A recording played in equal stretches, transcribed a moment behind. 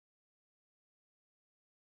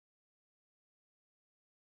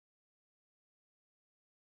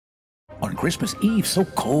On Christmas Eve, so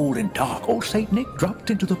cold and dark, old Saint Nick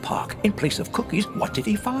dropped into the park. In place of cookies, what did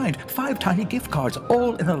he find? 5 tiny gift cards,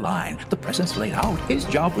 all in a line. The presents laid out, his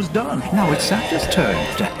job was done. Now it's Santa's turn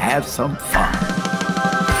to have some fun.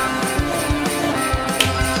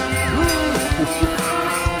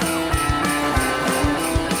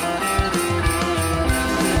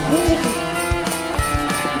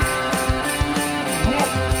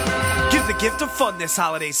 Give the gift of fun this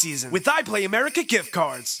holiday season with iPlay America gift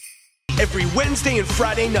cards. Every Wednesday and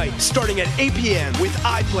Friday night, starting at 8 p.m. with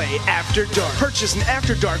iPlay After Dark. Purchase an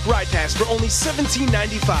After Dark Ride Pass for only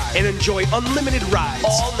 $17.95 and enjoy unlimited rides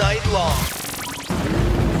all night long.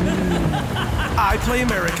 iPlay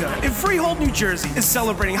America in Freehold, New Jersey is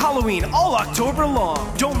celebrating Halloween all October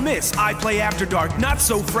long. Don't miss iPlay After Dark Not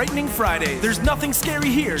So Frightening Friday. There's nothing scary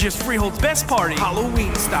here, just Freehold's best party,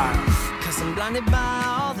 Halloween style. 'Cause I'm blinded by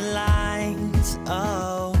all the lights,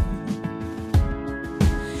 oh,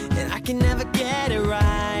 and I can never get it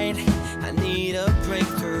right. I need a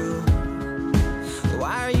breakthrough.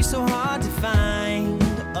 Why are you so hard to find?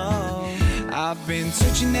 Oh, I've been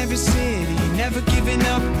searching every city, never giving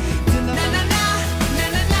up till I... Na, na, na.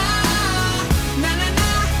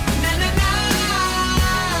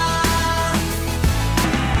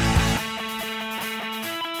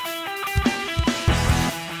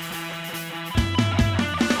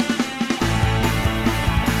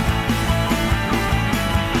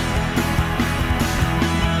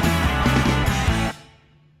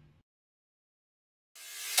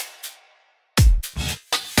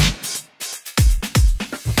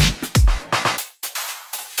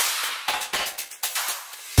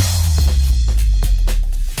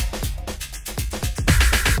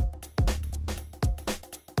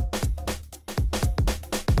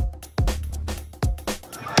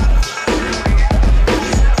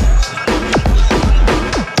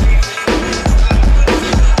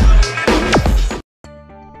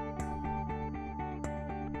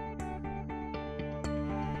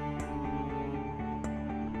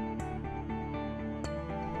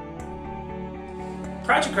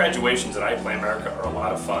 Project graduations at iPlay America are a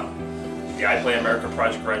lot of fun. The iPlay America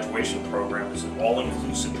Project Graduation Program is an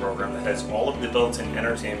all-inclusive program that has all of the built-in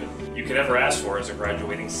entertainment you could ever ask for as a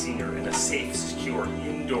graduating senior in a safe, secure,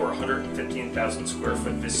 indoor, 115,000 square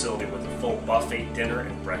foot facility with a full buffet dinner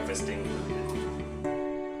and breakfast included.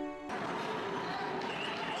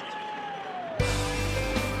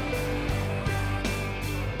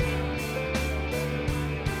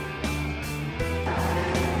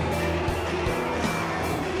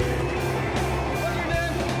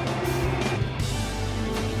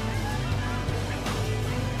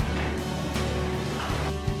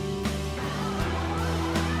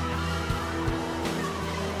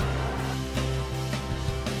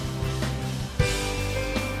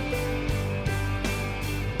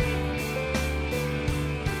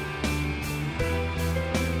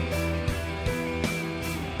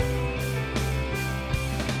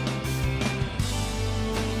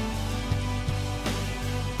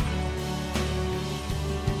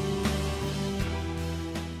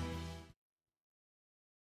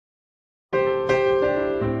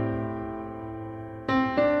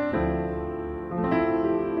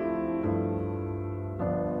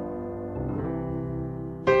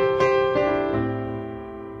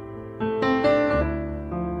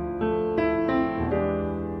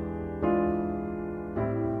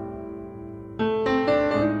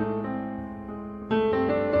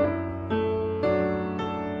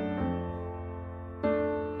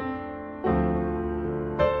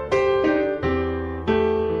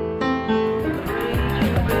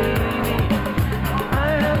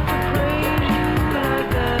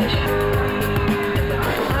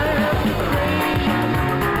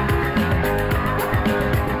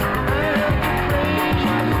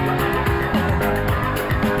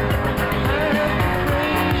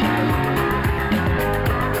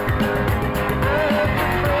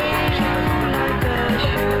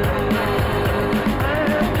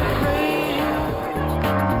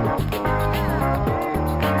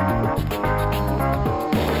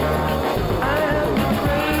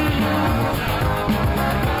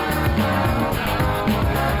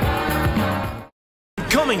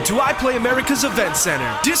 Coming to iPlay America's Event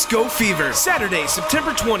Center, Disco Fever, Saturday,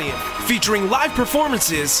 September 20th, featuring live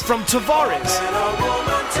performances from Tavares,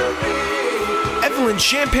 Evelyn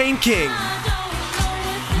Champagne King,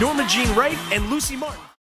 Norma Jean Wright, and Lucy Martin.